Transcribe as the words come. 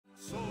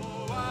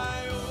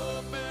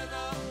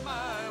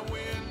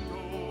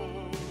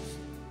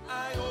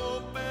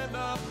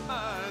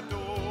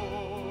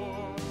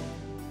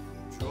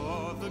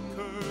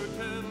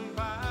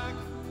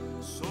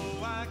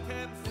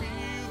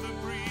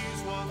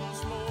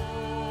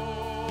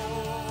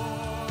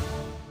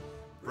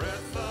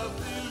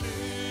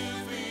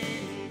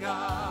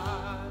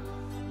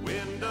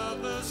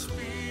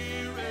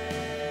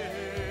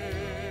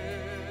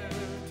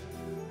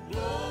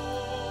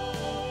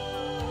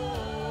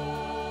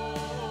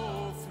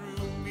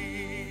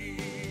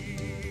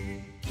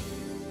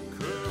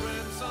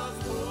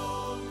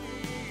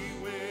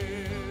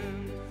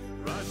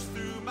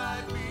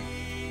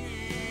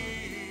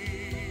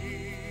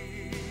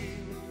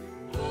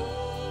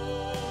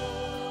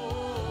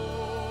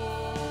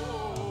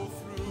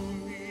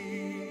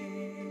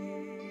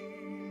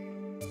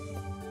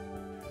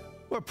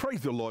Well,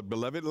 praise the Lord,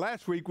 beloved.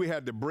 Last week we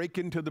had to break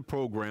into the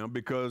program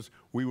because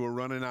we were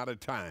running out of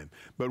time.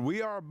 But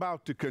we are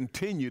about to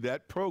continue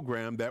that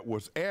program that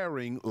was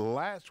airing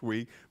last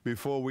week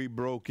before we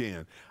broke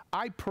in.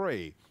 I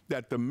pray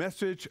that the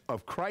message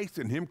of Christ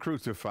and Him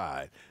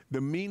crucified,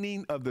 the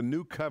meaning of the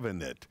new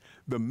covenant,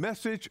 the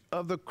message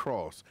of the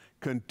cross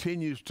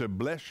continues to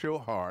bless your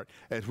heart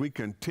as we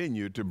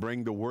continue to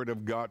bring the Word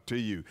of God to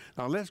you.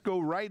 Now let's go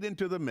right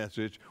into the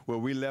message where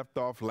we left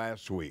off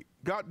last week.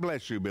 God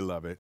bless you,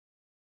 beloved.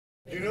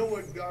 You know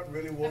what God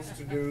really wants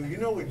to do? You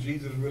know what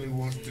Jesus really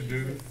wants to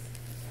do?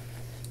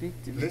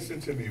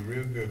 Listen to me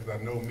real good, because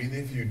I know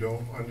many of you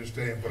don't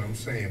understand what I'm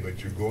saying,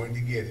 but you're going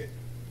to get it.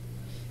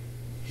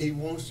 He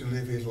wants to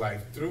live His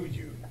life through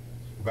you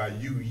by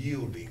you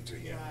yielding to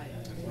Him.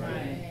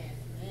 Right.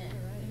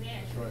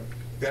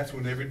 That's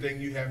when everything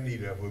you have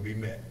need of will be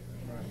met.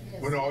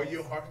 When all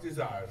your heart's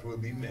desires will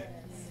be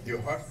met.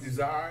 Your heart's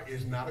desire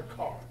is not a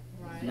car.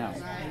 No.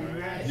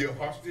 Your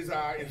heart's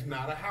desire is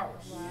not a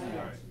house.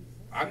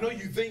 I know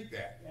you think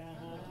that.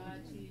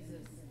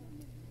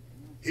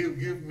 He'll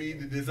give me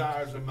the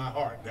desires of my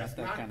heart. That's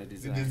not kind of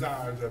desire. The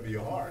desires of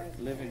your heart.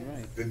 Living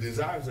right. The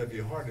desires of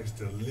your heart is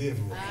to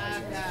live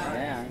right.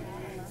 Yeah.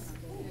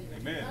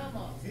 Amen.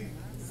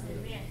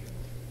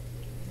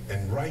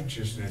 And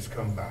righteousness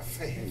come by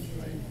faith.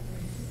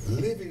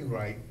 Living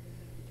right.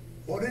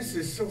 Well, this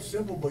is so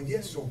simple, but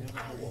yet so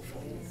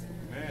powerful.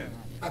 Amen.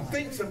 I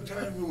think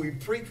sometimes when we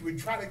preach, we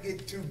try to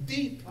get too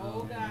deep.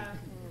 Oh, God.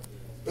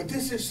 But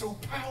this is so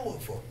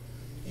powerful.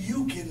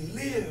 You can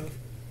live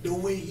the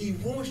way He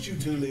wants you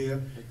to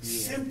live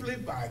simply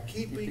by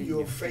keeping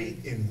your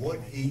faith in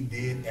what He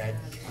did at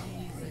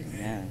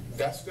Calvary.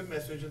 That's the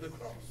message of the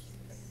cross.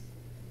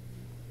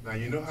 Now,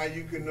 you know how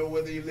you can know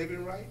whether you're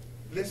living right?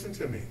 Listen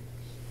to me.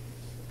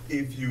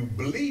 If you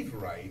believe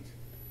right,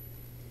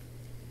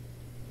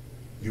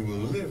 you will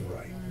live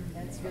right.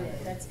 That's good.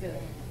 That's good.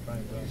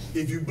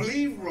 If you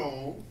believe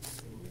wrong,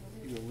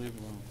 You will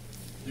live wrong.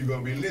 you're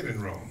going to be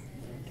living wrong.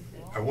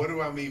 And what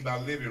do I mean by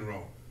living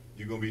wrong?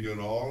 You're going to be doing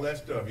all that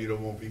stuff you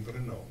don't want people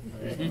to know.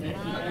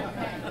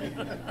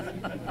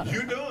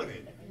 You're doing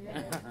it.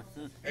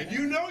 And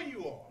you know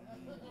you are.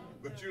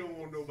 But you don't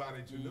want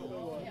nobody to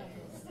know.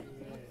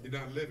 You're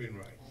not living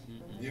right.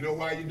 You know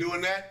why you're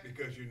doing that?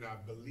 Because you're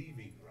not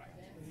believing right.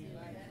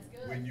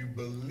 When you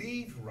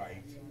believe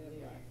right,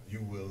 you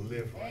will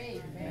live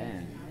right.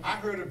 Amen. I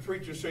heard a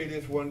preacher say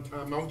this one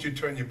time. I want you to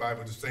turn your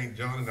Bible to St.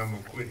 John, and I'm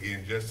going to quit here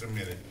in just a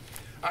minute.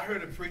 I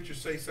heard a preacher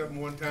say something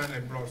one time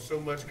that brought so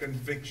much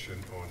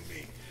conviction on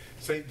me.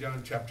 St.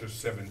 John chapter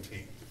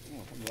 17.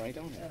 Oh, right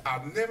on it.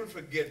 I'll never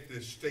forget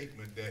this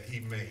statement that he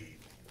made.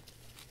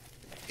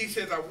 He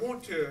said, I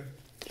want to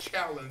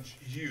challenge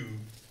you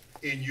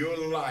in your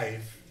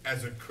life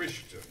as a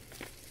Christian.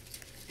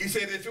 He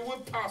said, if it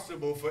were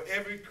possible for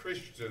every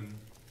Christian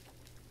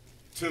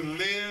to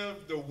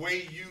live the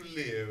way you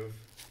live,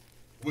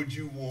 would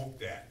you want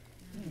that?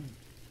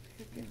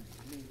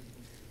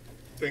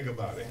 Think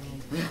about it.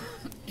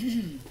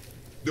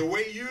 The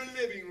way you're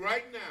living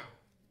right now,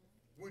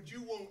 would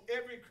you want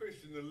every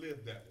Christian to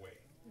live that way?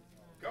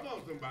 Come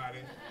on, somebody.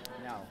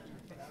 No.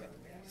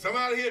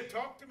 Somebody here,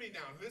 talk to me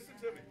now. Listen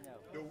to me.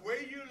 The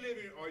way you're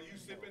living, are you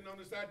sipping on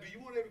the side? Do you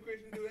want every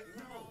Christian to do that?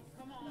 No.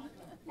 Come on.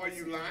 Are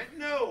you lying?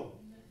 No.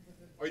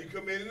 Are you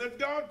committing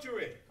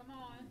adultery? Come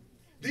on.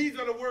 These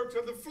are the works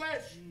of the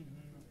flesh.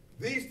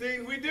 These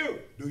things we do.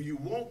 Do you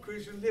want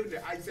Christians living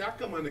there? I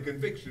come under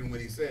conviction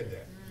when he said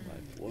that.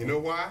 You know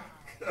why?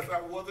 Because I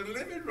wasn't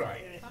living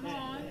right. Come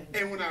on.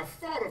 And when I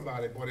thought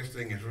about it, boy, this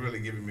thing is really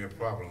giving me a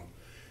problem.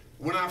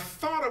 When I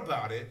thought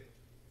about it,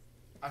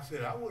 I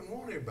said, I wouldn't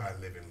want everybody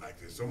living like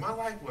this. So my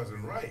life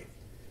wasn't right.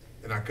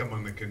 And I come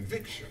under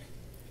conviction.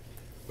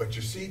 But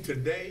you see,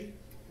 today,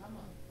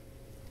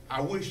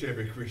 I wish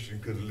every Christian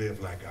could live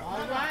like I live.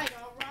 All right,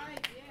 yeah.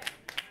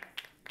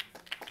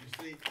 You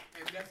see,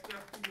 and that's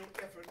not through no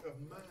effort of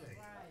mine.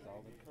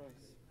 All the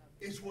curse.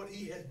 It's what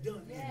He has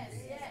done in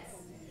me. Yes.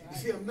 You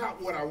see, I'm not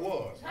what I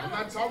was. I'm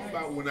not talking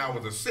about when I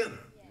was a sinner.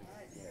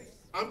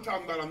 I'm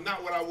talking about I'm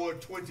not what I was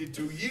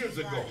 22 years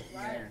ago.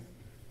 Right.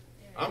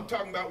 I'm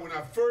talking about when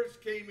I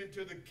first came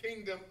into the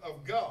kingdom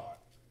of God.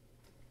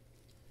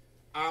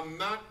 I'm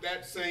not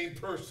that same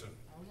person.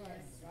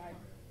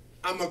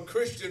 I'm a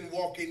Christian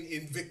walking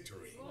in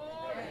victory.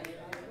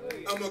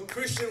 I'm a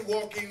Christian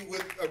walking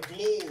with a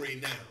glory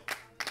now.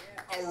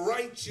 A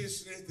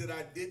righteousness that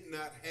I did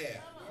not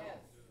have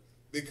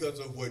because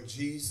of what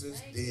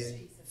Jesus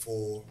did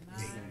for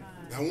me.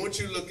 Now I want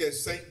you to look at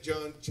St.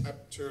 John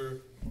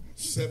chapter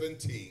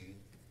 17.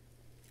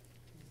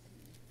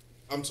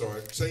 I'm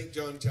sorry, St.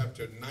 John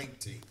chapter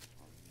 19.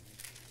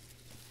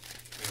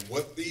 And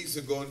what these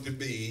are going to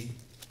be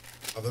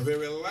are the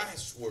very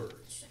last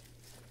words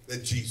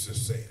that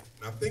Jesus said.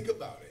 Now think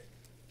about it.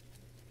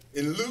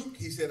 In Luke,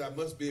 he said, I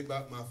must be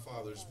about my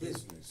Father's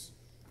business.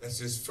 That's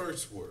his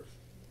first word.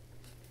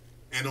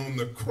 And on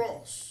the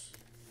cross,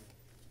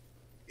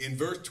 in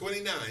verse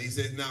 29, he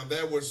said, now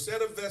there was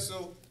set a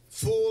vessel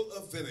full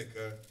of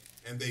vinegar,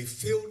 and they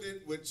filled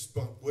it with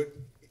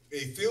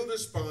filled a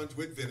sponge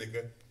with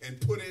vinegar and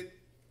put it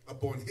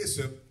upon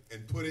hyssop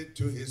and put it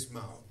to his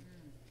mouth.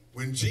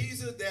 When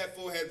Jesus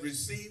therefore had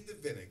received the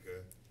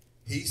vinegar,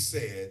 he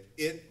said,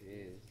 "It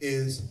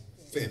is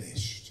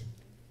finished."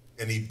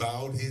 And he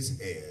bowed his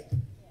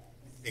head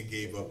and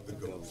gave up the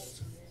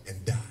ghost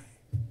and died.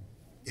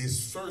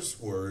 His first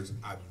words,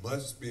 "I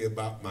must be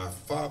about my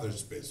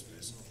Father's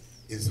business."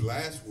 His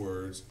last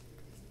words,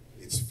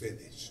 "It's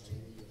finished."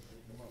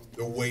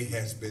 The way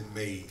has been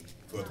made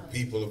for the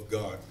people of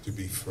God to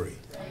be free.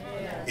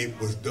 It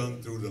was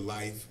done through the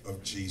life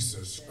of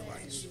Jesus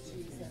Christ.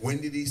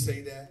 When did he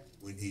say that?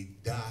 When he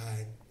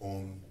died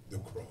on the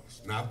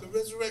cross. Not the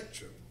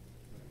resurrection.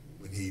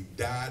 When he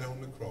died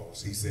on the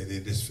cross, he said,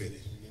 "It is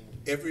finished."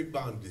 Every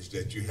bondage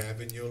that you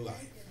have in your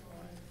life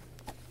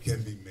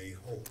can be made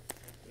whole.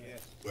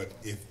 But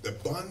if the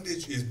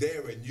bondage is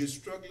there and you're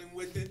struggling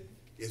with it,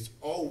 it's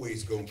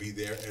always going to be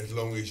there as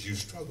long as you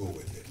struggle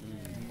with it.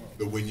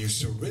 But when you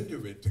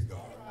surrender it to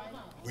God,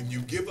 when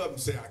you give up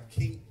and say, "I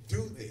can't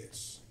do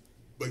this,"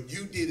 but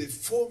you did it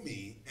for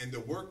me and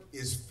the work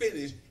is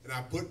finished, and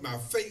I put my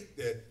faith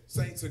that,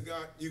 saints of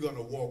God, you're going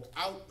to walk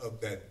out of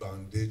that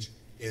bondage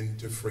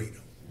into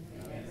freedom.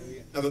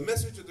 Now, the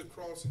message of the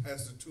cross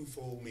has a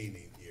twofold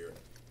meaning here,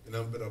 and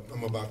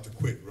I'm about to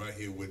quit right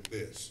here with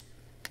this.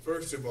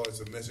 First of all, it's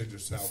a message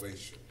of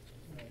salvation.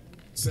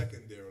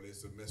 Secondarily,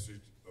 it's a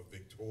message of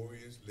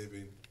victorious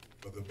living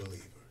for the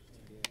believer.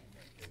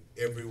 And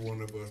every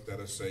one of us that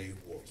are saved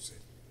wants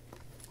it.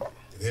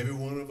 And every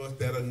one of us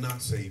that are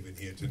not saved in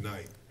here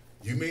tonight,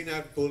 you may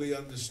not fully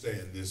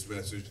understand this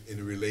message and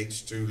it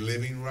relates to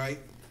living right,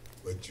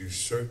 but you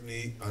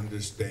certainly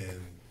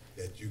understand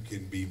that you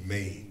can be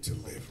made to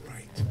live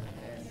right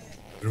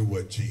through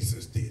what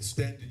Jesus did.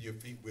 Stand to your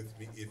feet with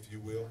me, if you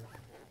will.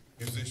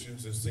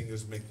 Musicians and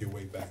singers, make your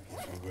way back,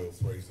 if you will.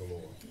 Praise the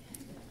Lord.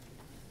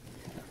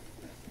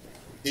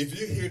 If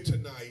you're here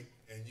tonight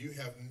and you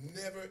have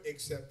never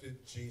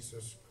accepted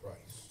Jesus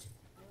Christ,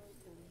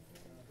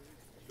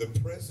 the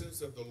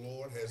presence of the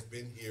Lord has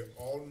been here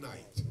all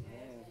night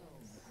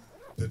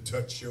to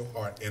touch your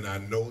heart, and I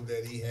know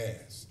that he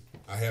has.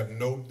 I have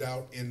no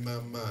doubt in my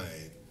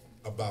mind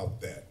about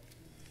that.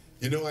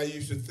 You know, I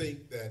used to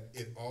think that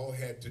it all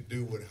had to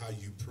do with how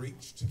you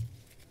preached.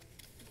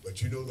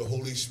 But you know, the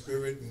Holy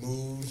Spirit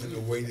moves in the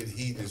way that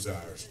he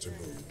desires to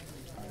move.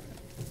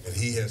 And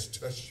he has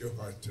touched your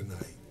heart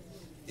tonight.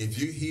 If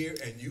you're here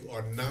and you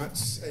are not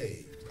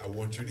saved, I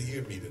want you to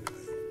hear me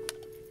tonight.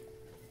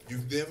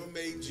 You've never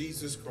made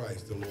Jesus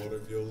Christ the Lord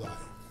of your life.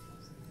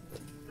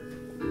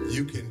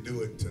 You can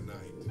do it tonight.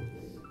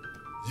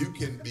 You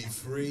can be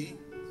free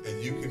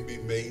and you can be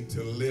made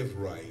to live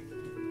right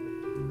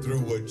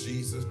through what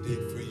Jesus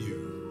did for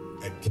you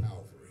at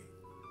Calvary.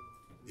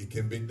 It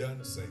can be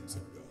done, saints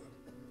of God.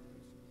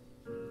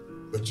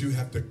 But you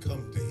have to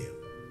come to him.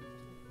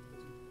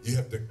 You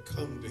have to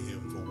come to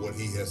him for what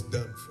he has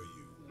done for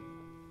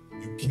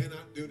you. You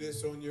cannot do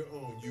this on your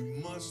own.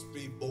 You must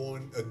be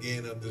born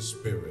again of the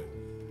Spirit.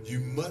 You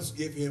must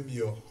give him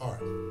your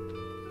heart.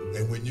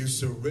 And when you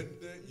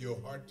surrender your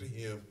heart to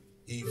him,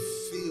 he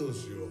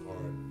fills your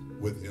heart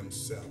with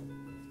himself.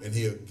 And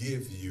he'll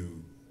give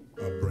you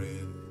a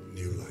brand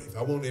new life.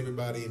 I want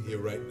everybody in here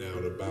right now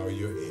to bow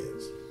your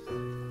heads.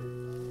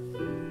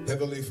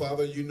 Heavenly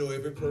Father, you know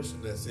every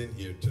person that's in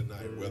here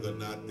tonight, whether or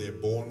not they're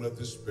born of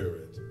the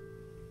Spirit.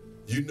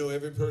 You know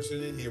every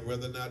person in here,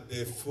 whether or not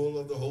they're full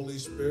of the Holy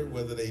Spirit,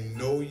 whether they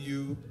know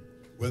you,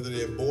 whether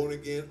they're born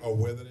again or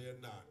whether they're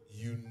not.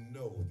 You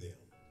know them.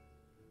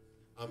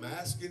 I'm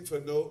asking for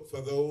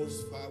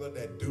those, Father,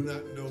 that do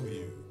not know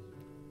you,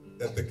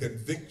 that the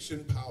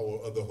conviction power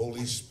of the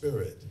Holy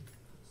Spirit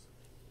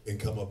can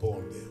come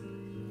upon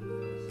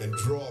them and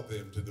draw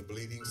them to the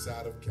bleeding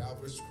side of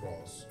Calvary's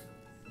cross,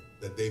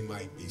 that they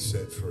might be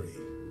set free.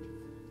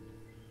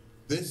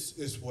 This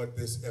is what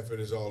this effort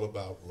is all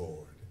about,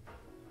 Lord.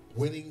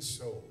 Winning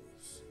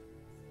souls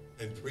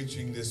and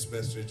preaching this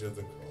message of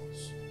the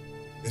cross.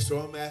 And so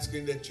I'm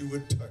asking that you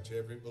would touch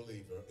every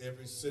believer,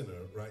 every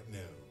sinner right now,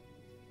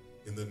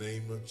 in the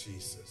name of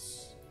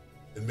Jesus.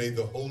 And may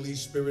the Holy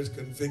Spirit's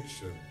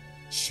conviction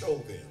show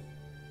them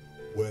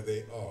where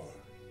they are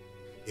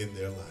in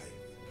their life,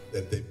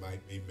 that they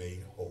might be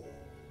made whole.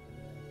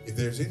 If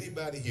there's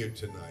anybody here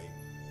tonight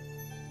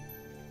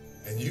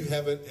and you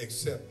haven't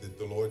accepted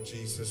the Lord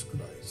Jesus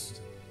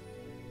Christ,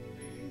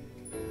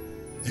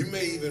 you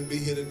may even be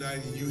here tonight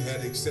and you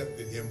had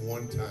accepted him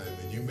one time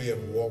and you may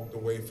have walked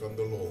away from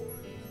the Lord.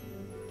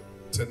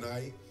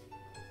 Tonight,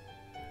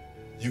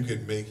 you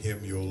can make him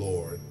your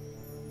Lord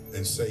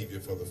and Savior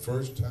for the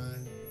first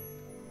time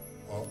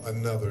or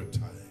another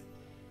time.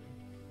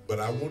 But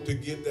I want to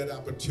give that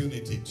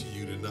opportunity to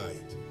you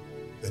tonight,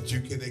 that you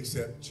can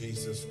accept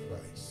Jesus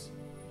Christ.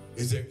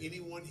 Is there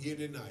anyone here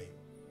tonight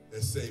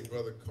that say,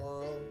 Brother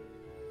Carl,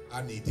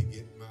 I need to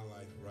get my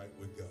life right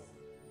with God.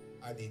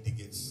 I need to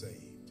get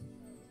saved.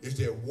 Is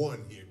there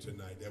one here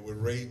tonight that would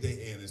raise their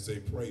hand and say,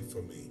 pray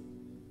for me?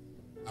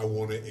 I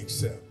want to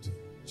accept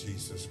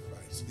Jesus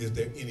Christ. Is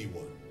there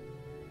anyone?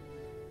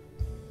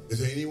 Is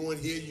there anyone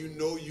here you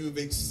know you've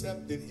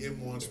accepted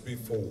him once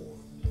before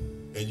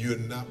and you're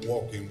not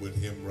walking with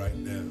him right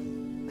now?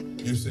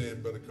 You're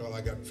saying, Brother Carl, I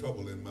got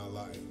trouble in my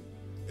life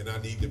and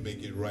I need to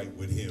make it right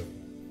with him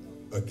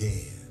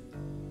again.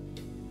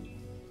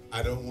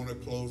 I don't want to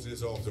close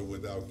this altar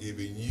without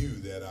giving you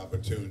that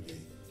opportunity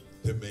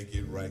to make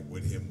it right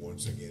with him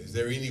once again. Is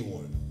there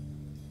anyone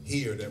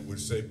here that would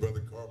say,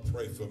 Brother Carl,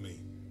 pray for me?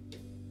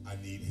 I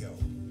need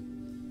help.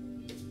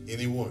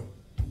 Anyone?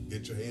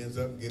 Get your hands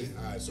up, get it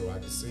high so I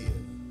can see it.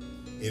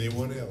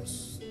 Anyone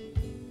else?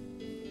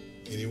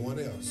 Anyone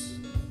else?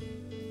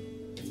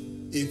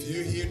 If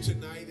you're here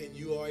tonight and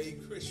you are a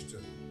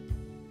Christian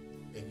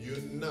and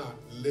you're not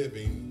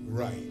living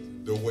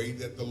right the way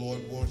that the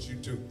Lord wants you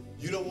to,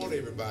 you don't want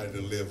everybody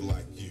to live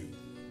like you.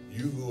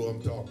 You who I'm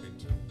talking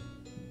to.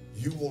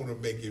 You want to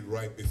make it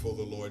right before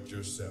the Lord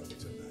yourself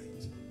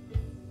tonight.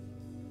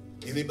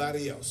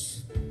 Anybody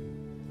else?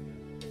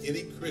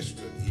 Any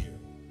Christian here?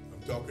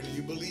 I'm talking to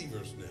you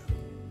believers now.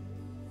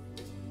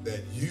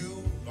 That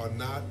you are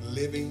not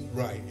living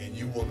right and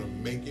you want to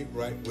make it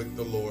right with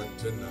the Lord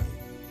tonight.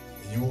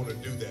 And you want to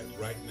do that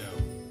right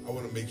now. I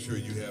want to make sure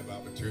you have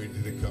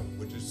opportunity to come.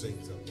 Would you sing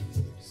something,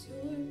 please?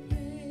 Your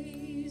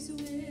praise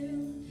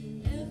will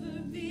ever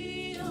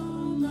be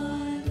on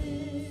my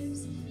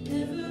lips,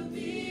 never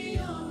be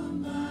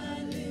on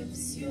my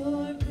lips.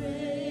 Your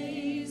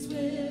praise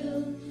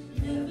will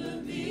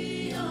never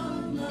be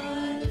on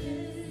my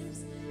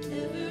lips,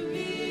 never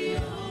be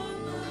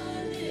on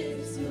my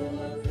lips.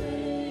 Your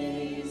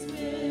praise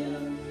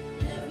will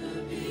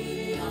never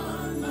be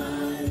on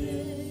my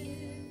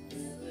lips,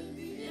 never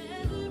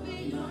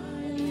be on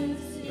my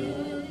lips.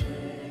 Your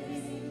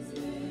praise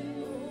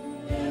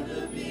will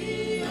never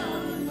be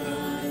on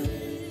my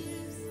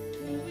lips.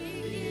 We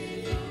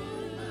give you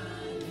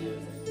my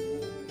lips.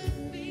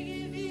 We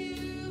give you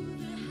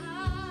the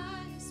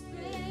highest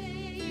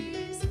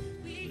praise.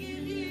 We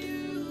give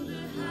you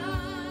the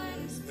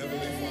highest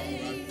Heavenly Father,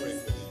 I pray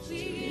praise. for these We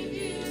children. give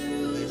you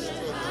They the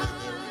struggle in their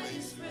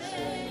highest relationship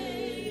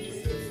with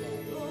praise. their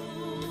Father.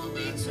 Oh, I'm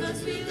asking because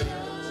you we to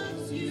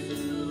love you,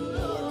 Lord,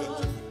 that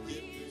Lord. you would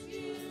give these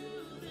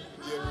children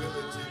the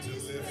ability to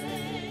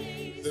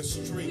live, the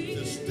strength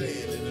to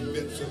stand in the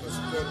midst of a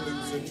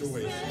struggling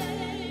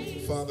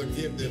situation. Father,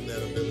 give them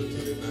that ability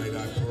tonight,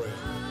 I pray,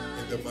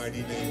 in the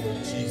mighty name of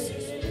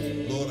Jesus.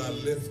 Lord, I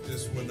lift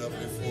this one up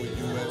before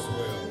you as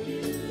well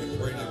and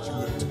pray that you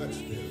would touch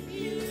them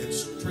and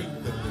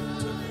strengthen them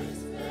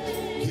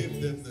tonight. Give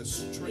them the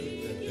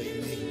strength that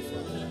they need,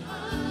 Father,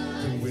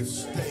 to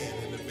withstand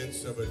in the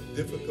midst of a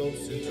difficult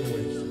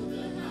situation.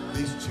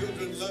 These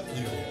children love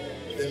you.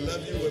 They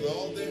love you with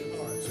all their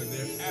hearts, and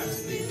they're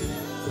asking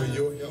for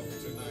your help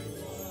tonight,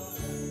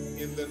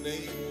 Father. In the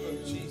name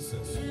of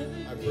Jesus,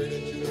 I pray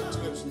that you will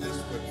touch this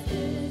one.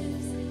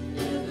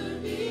 Never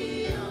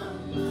be on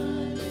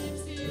my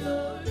lips.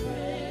 Your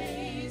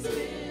praise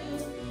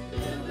will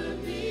never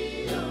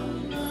be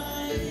on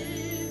my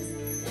lips.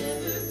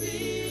 Never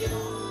be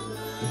on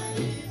my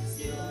lips.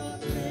 Your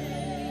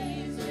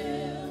praise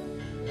will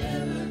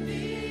never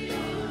be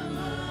on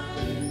my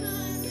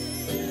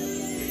lips.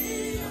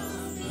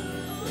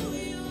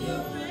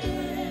 Your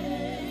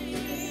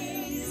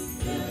praise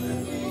never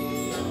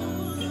be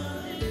on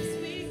my lips.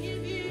 We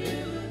give you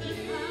the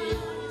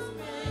highest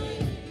praise.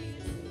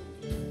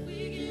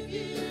 We give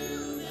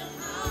you the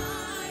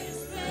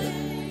highest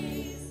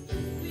praise.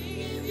 We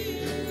give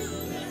you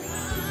the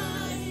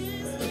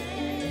highest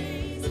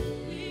praise.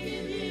 We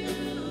give you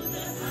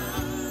the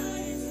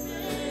highest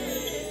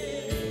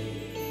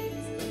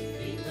praise.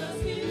 Because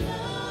we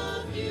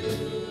love you,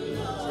 Your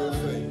Lord.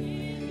 faith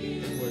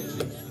in what Jesus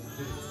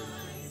did for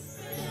you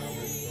at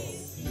Calvary's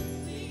cross.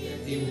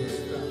 He will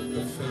stop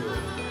the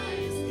failure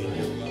in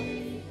your life.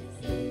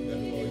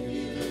 That's all you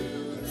need to do.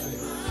 That's it.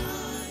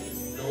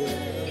 No,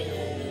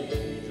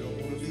 you don't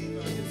want to leave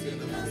out and say, I'm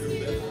going to do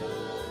better.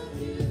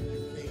 You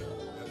can't.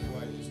 That's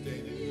why you're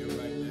standing here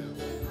right now.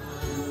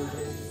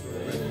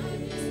 Surrender.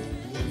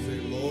 You want to say,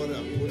 Lord,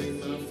 I'm putting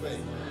my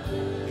faith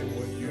in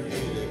what you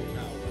did at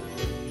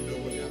Calvary. You know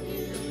what happens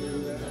when you do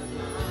that?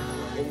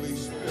 The Holy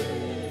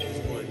Spirit is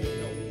going to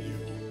help you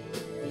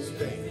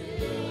stand.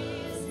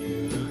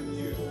 Not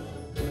you,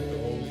 but the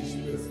Holy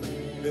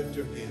Spirit. Lift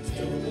your hands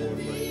to the Lord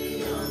right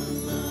now.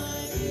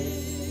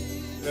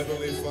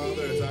 Heavenly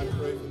Father, as I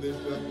pray for this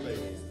young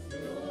lady,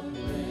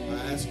 I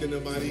ask in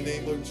the mighty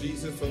name of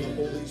Jesus for the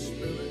Holy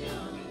Spirit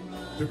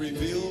to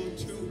reveal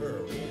to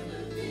her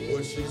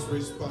what she's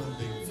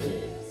responding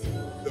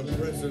for. The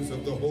presence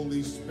of the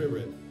Holy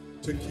Spirit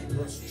to keep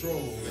her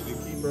strong and to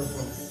keep her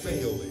from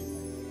failing.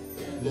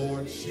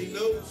 Lord, she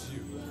knows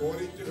you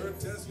according to her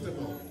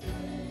testimony,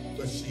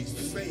 but she's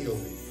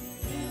failing.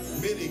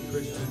 Many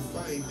Christians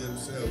find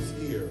themselves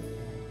here,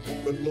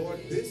 but Lord,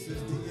 this is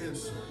the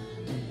answer.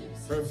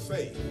 Her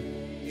faith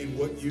in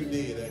what you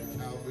did at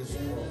Calvary's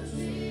cross.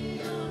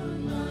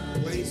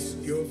 Place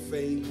your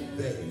faith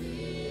there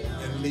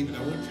and leave it.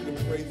 I want you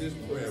to pray this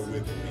prayer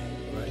with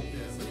me right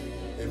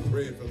now and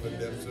pray it from the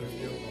depths of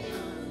your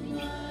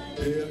heart.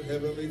 Dear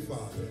Heavenly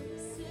Father,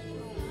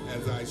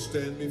 as I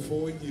stand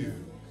before you,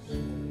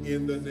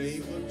 In the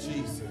name of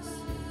Jesus,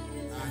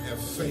 I have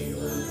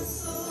failed.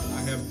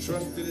 I have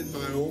trusted in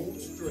my own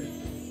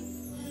strength.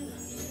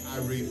 I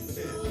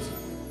repent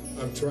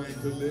of trying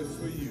to live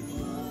for you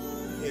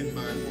in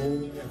my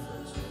own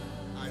efforts.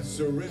 I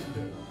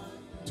surrender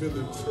to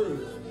the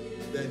truth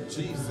that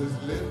Jesus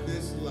lived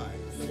this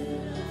life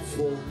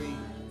for me.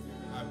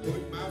 I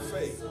put my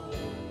faith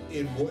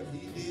in what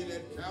he did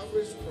at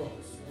Calvary's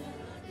cross.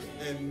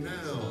 And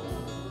now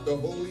the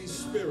Holy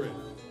Spirit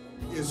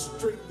is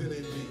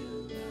strengthening me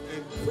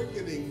and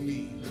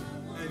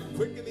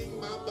quickening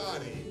my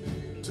body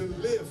to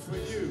live for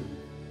you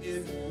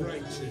in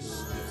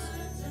righteousness.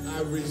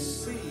 I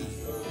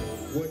receive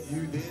what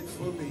you did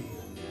for me.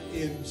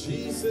 In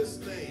Jesus'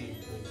 name,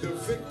 the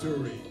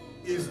victory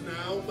is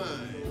now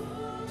mine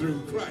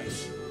through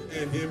Christ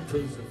and him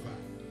crucified.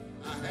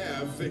 I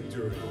have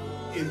victory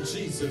in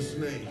Jesus'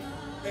 name.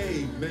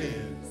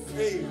 Amen.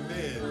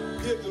 Amen.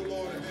 Give the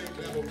Lord a hand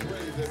clap of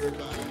praise,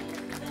 everybody.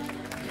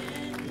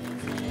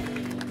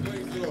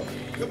 Praise the Lord.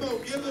 Come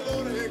on, give the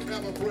Lord a hand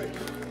clap of praise.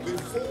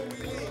 Before we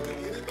leave,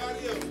 and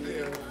anybody else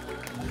there,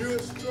 you're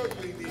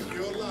struggling in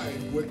your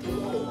life with the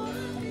Lord.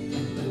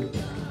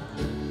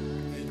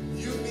 And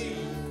you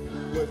need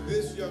what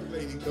this young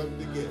lady come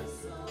to get.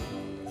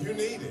 You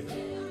need it.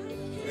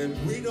 And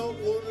we don't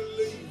want to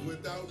leave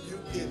without you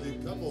getting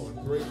it. Come on,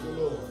 praise the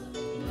Lord.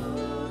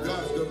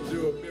 God's going to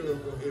do a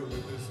miracle here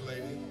with this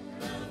lady.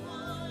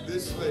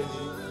 This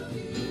lady,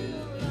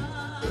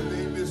 her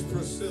name is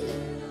Priscilla.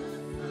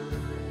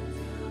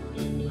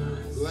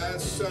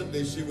 Last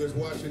Sunday, she was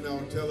watching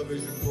our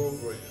television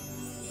program.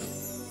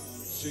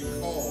 She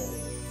called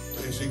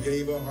and she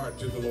gave her heart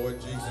to the Lord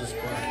Jesus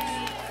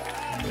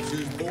Christ.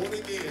 She's born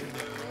again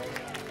now,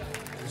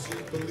 and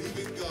she's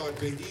believing God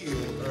to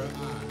heal her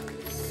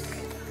eyes.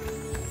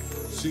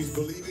 She's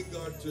believing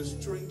God to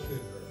strengthen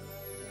her.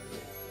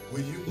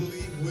 Will you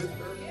believe with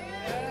her?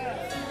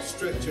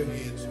 Stretch your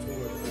hands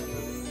toward her.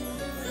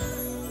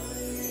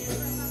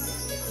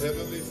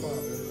 Heavenly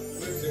Father,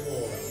 where's the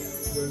oil?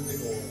 Where's the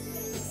oil?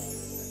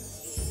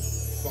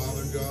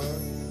 Father God,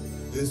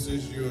 this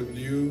is your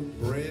new,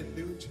 brand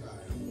new child.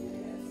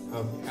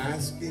 I'm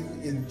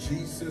asking in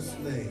Jesus'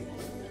 name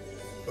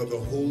for the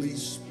Holy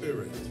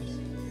Spirit,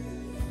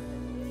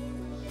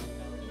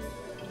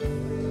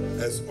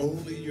 as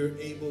only you're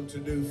able to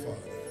do,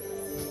 Father.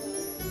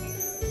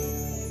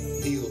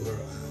 Heal her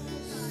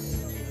eyes.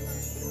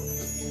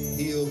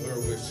 Heal her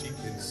where she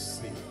can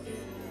see.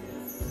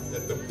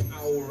 That the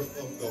power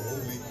of the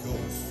Holy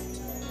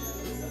Ghost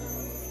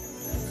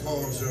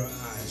cause her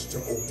eyes to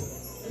open.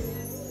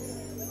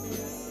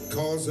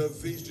 Cause her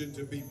vision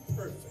to be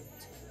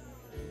perfect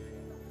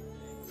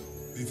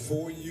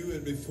before you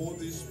and before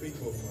these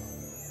people, Father.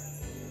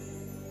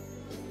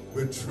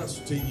 We're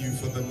trusting you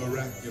for the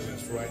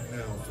miraculous right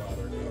now,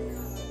 Father God.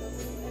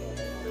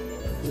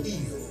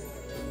 Heal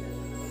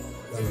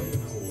by the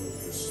power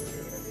of your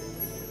Spirit.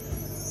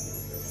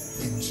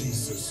 In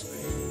Jesus'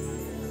 name.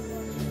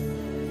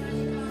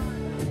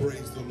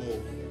 Praise the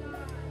Lord.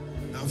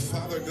 Now,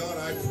 Father God,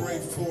 I pray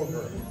for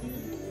her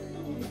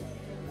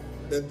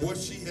that what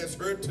she has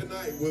heard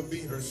tonight will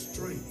be her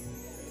strength.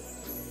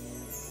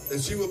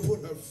 That she will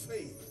put her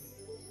faith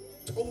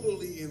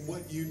totally in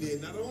what you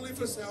did, not only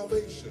for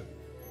salvation,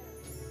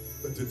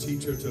 but to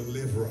teach her to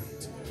live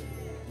right.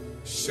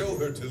 Show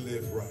her to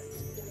live right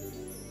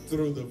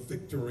through the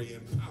victory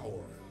and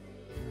power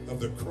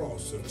of the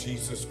cross of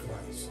Jesus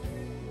Christ.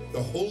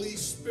 The Holy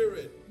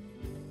Spirit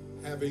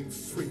having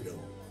freedom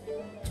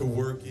to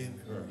work in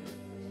her.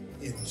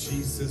 In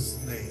Jesus'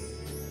 name,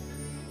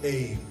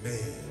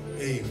 amen.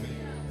 Amen.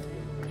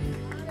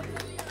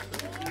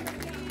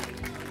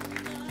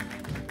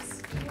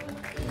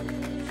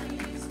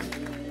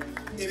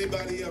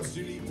 Anybody else,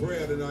 you need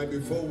prayer tonight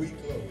before we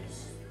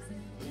close?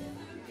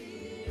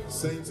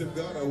 Saints of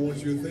God, I want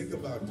you to think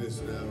about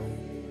this now.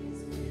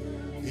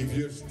 If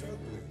you're struggling,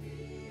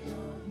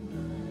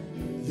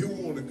 you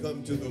want to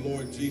come to the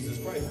Lord Jesus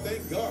Christ.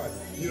 Thank God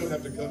you don't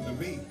have to come to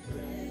me.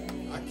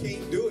 I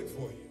can't do it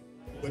for you.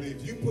 But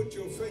if you put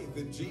your faith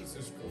in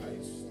Jesus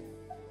Christ,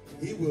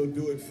 he will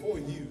do it for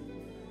you.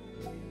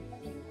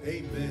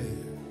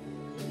 Amen.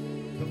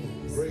 Come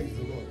on, praise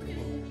the Lord. Come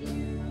on.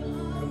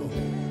 Come on.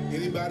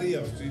 Anybody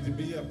else need to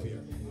be up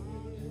here?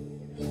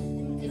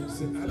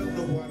 Listen, I don't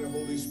know why the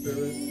Holy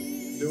Spirit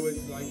do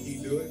it like he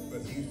do it,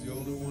 but he's the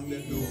only one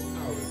that knows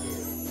how to do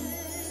it.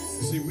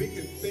 You see, we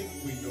can think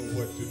we know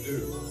what to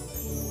do.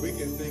 We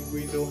can think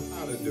we know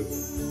how to do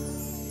it.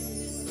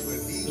 But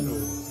he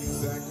knows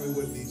exactly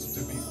what needs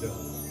to be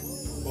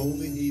done.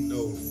 Only he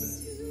knows that.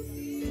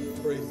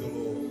 Praise the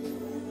Lord.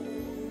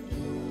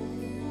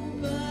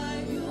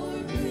 By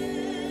your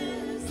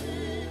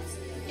presence,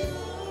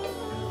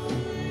 Lord,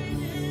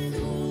 and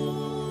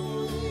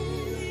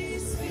Holy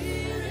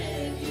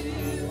Spirit,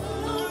 you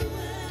are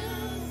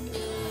welcome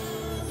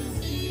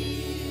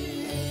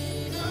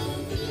here.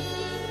 Come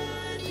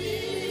flood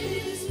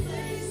this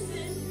place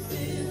and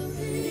fill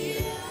the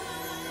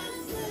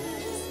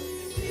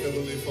atmosphere.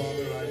 Heavenly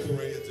Father, I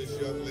pray as this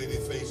young lady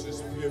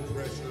faces peer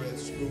pressure at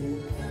school,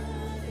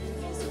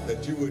 that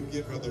that you would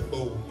give her the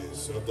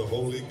boldness of the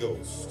Holy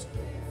Ghost.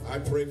 I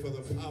pray for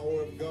the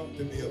power of God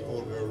to be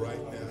upon her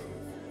right now.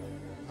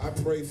 I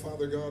pray,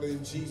 Father God,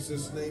 in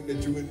Jesus' name,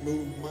 that you would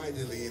move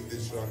mightily in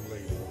this young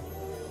lady.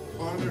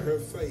 Honor her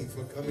faith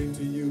for coming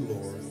to you,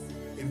 Lord,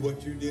 in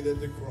what you did at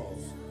the cross.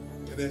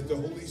 And as the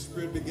Holy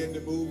Spirit began to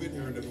move in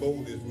her, the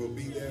boldness will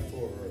be there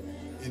for her.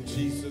 In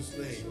Jesus'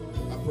 name,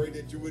 I pray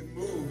that you would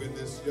move in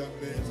this young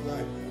man's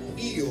life.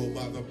 Heal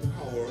by the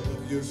power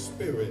of your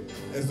Spirit,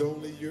 as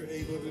only you're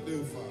able to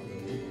do, Father.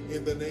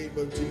 In the name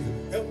of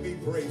Jesus. Help me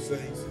pray,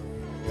 saints.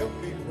 Help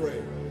me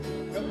pray.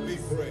 Help me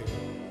pray.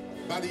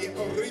 Father,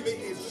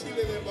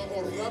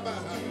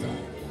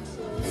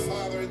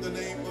 in the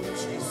name of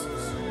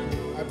Jesus,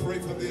 I pray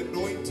for the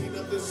anointing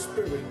of the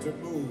Spirit to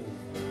move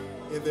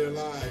in their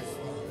lives,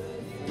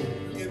 Father.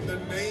 In the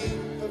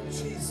name of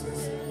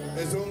Jesus,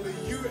 as only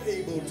you're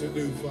able to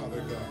do,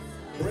 Father God.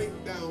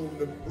 Break down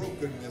the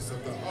brokenness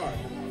of the heart.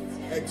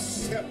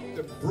 Accept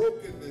the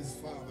brokenness,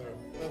 Father,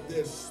 of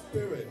their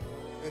spirit,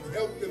 and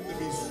help them to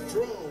be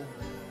strong,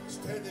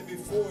 standing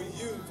before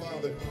you,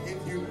 Father, in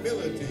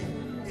humility.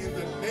 In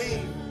the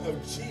name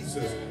of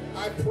Jesus,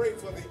 I pray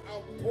for the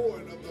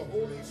outpouring of the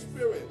Holy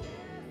Spirit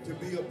to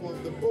be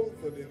upon the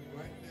both of them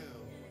right now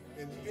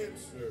and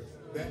answer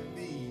that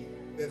need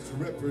that's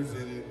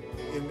represented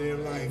in their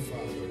life,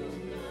 Father.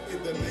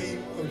 In the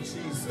name of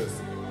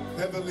Jesus,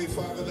 Heavenly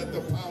Father, let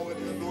the power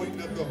and the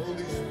anointing of the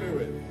Holy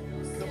Spirit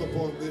come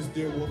upon this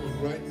dear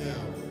woman right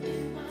now.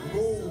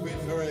 Move in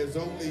her as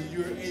only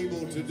you're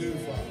able to do,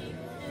 Father.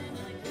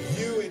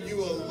 You and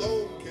you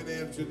alone can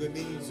answer the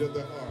needs of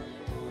the heart.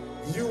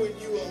 You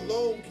and you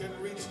alone can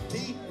reach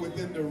deep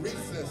within the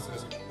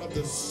recesses of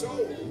the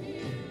soul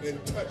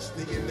and touch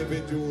the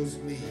individual's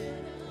need.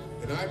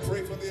 And I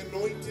pray for the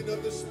anointing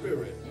of the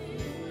Spirit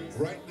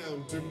right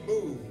now to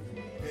move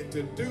and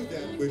to do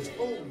that which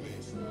only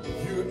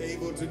you're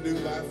able to do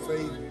by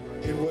faith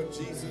in what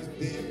Jesus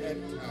did at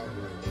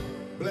Calvary.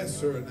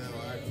 Bless her now,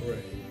 I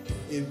pray,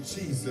 in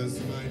Jesus'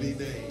 mighty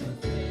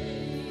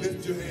name.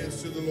 Lift your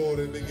hands to the Lord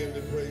and begin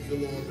to praise the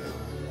Lord now.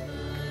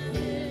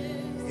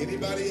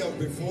 Anybody else,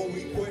 before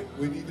we quit,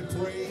 we need to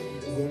pray.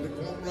 You want to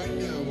come right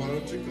now, why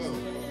don't you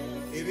come?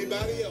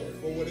 Anybody else,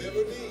 for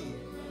whatever need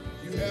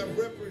you have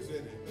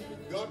represented,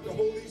 God the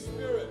Holy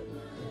Spirit,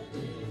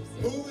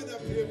 moving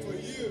up here for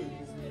you.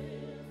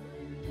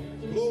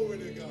 Glory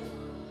to God.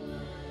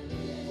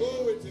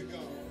 Glory to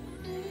God.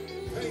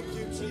 Thank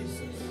you,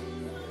 Jesus.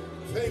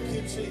 Thank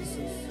you,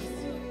 Jesus.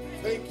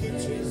 Thank you,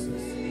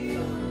 Jesus.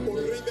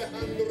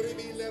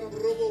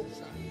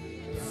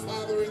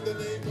 Father, in the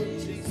name of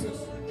Jesus,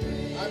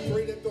 I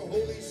pray that the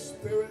Holy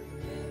Spirit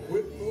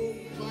would move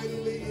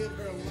mightily in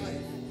her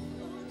life.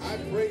 I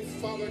pray,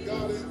 Father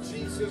God, in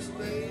Jesus'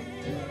 name,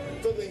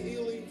 for the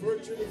healing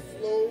virtue to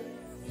flow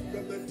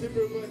from the tip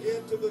of her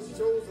head to the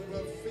soles of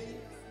her feet.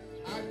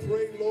 I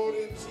pray, Lord,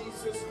 in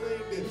Jesus'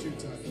 name that you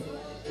touch her,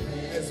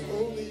 as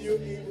only you're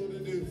able to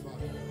do,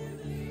 Father.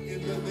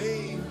 In the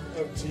name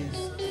of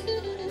Jesus.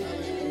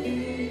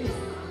 Hallelujah.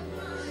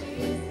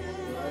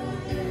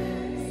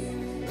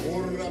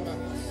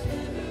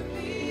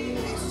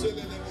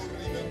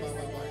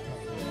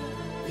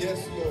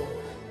 Yes, Lord.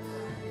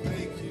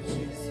 Thank you,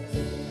 Jesus.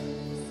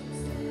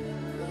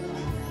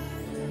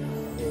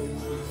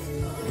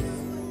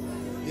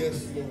 Yes,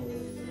 Lord.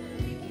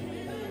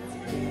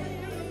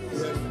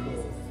 Yes,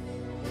 Lord.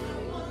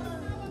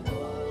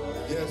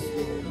 Yes,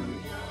 Lord.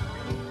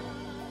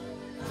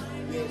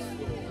 Yes,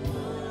 Lord.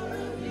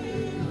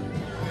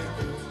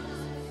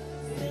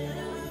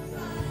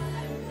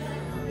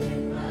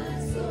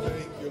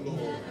 Thank you,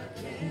 Lord.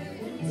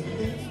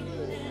 Yes,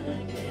 Lord.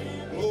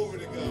 Glory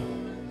to God.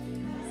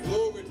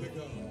 Glory to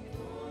God.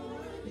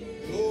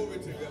 Glory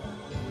to God.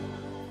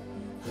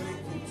 Thank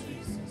you,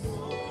 Jesus.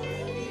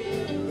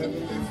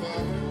 Heavenly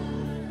Father,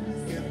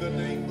 in the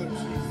name of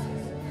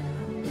Jesus,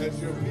 as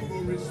your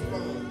people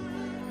respond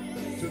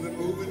to the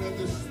movement of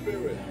the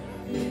Spirit,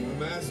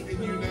 I'm asking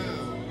you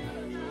now,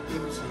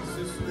 in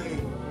Jesus'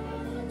 name,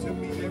 to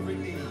meet every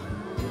need.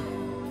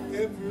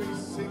 Every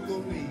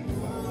single need,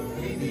 Father,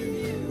 meet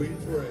it, we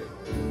pray.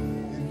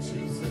 In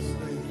Jesus'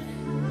 name,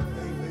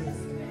 amen.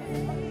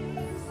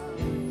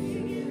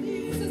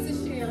 Sister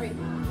Sherry.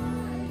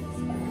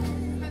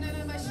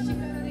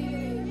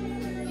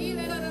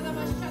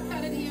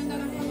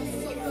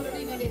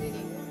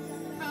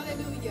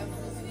 Hallelujah.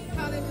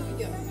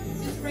 Hallelujah.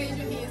 Just raise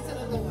your hands to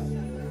the Lord.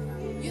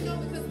 You know,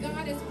 because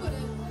God has put a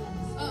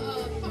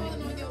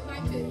calling on your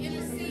life to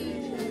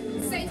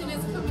intercede. Satan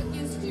has come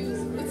against you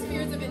with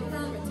spirits of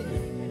infirmity.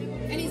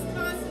 And he's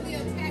constantly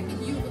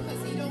attacking you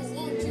because he don't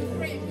want you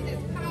praying. Because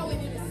there's power in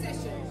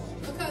intercession.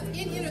 Because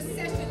in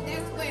intercession,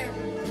 that's where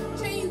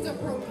chains are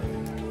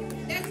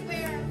broken. That's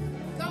where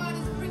God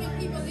is bringing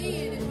people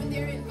in, and when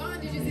they're in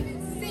bondages and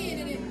in sin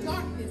and in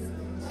darkness,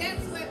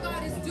 that's where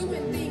God is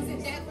doing things in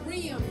that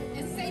realm.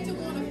 And Satan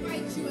want to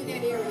fight you in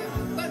that area.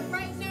 But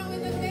right now,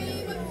 in the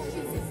name of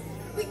Jesus,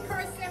 we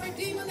curse every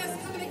demon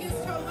that's coming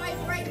against her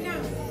life right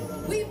now.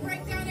 We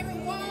break down every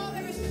wall,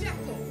 every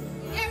shackle.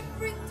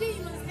 Every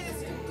demon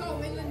has to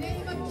go in the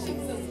name of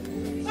Jesus.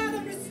 Father,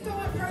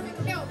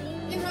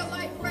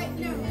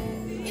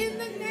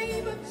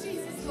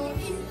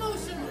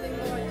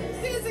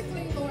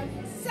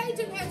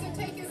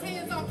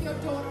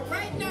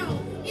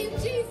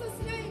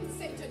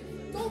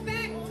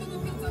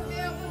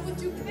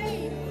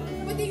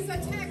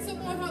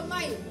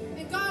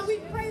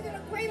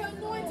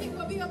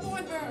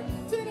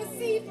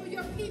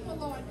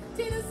 people, Lord.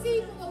 To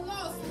intercede for the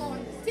lost, Lord.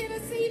 To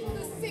intercede for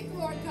the sick,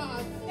 Lord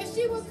God. And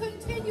she will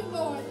continue,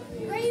 Lord,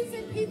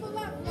 raising people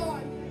up,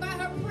 Lord, by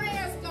her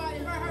prayers, God,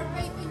 and by her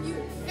faith in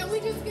you. And we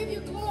just give you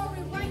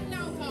glory right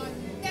now, God,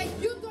 that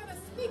you're going to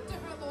speak to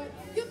her, Lord.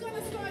 You're going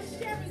to start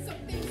sharing some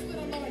things with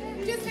her, Lord.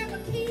 Just have a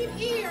keen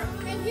ear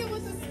and hear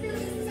what the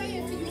Spirit is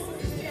saying to you,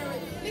 Sister Sherry.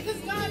 Because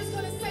God is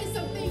going to say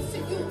some things to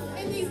you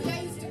in these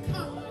days to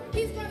come.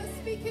 He's going to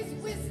speak his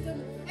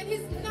wisdom and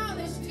his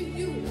knowledge to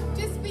you.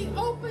 Just be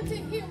open to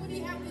hear what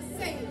he has to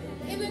say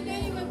in the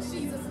name of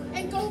Jesus.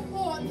 And go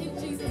forth in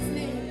Jesus'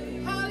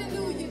 name.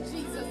 Hallelujah,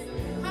 Jesus.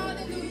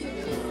 Hallelujah,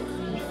 Jesus.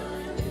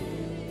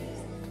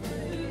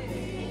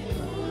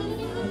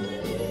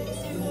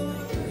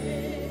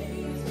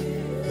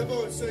 Come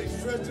on, say,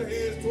 stretch your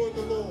hands toward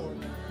the Lord.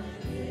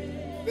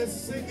 Let's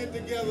sing it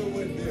together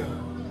with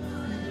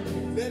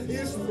him. Let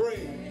his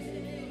praise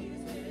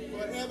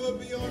forever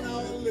be on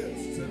our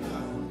lips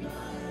tonight.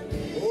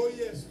 Oh,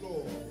 yes,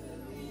 Lord.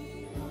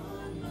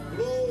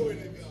 Glory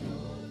to God.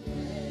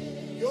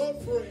 Your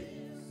praise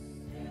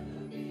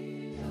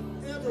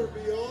ever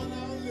be on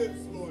our lips,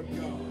 Lord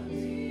God.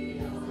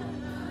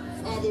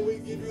 Father, we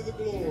give you the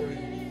glory.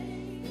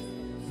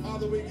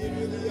 Father, we give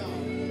you the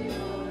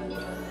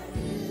honor.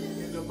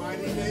 In the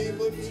mighty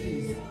name of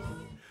Jesus.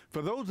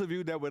 For those of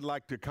you that would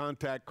like to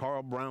contact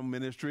Carl Brown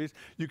Ministries,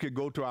 you could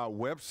go to our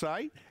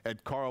website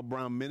at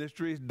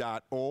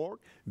carlbrownministries.org.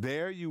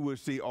 There you will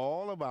see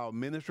all of our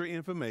ministry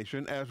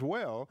information, as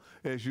well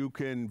as you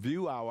can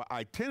view our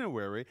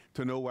itinerary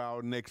to know where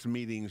our next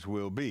meetings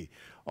will be.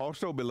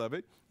 Also,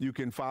 beloved, you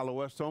can follow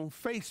us on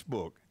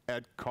Facebook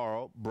at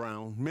Carl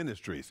Brown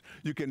Ministries.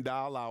 You can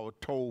dial our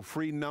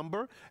toll-free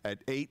number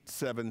at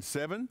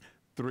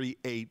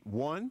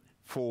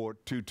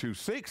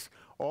 877-381-4226,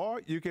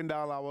 or you can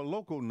dial our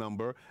local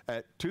number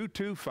at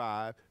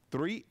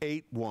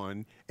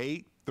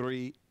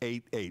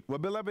 225-381-8388. Well,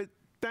 beloved,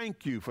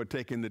 thank you for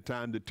taking the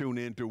time to tune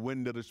in to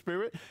Wind of the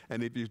Spirit.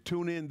 And if you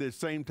tune in this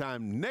same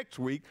time next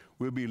week,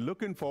 we'll be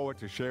looking forward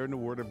to sharing the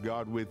Word of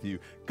God with you.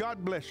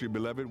 God bless you,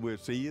 beloved. We'll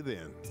see you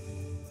then.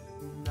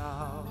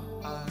 Now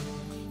I'm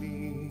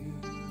clean,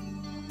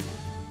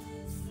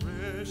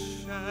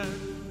 fresh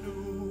and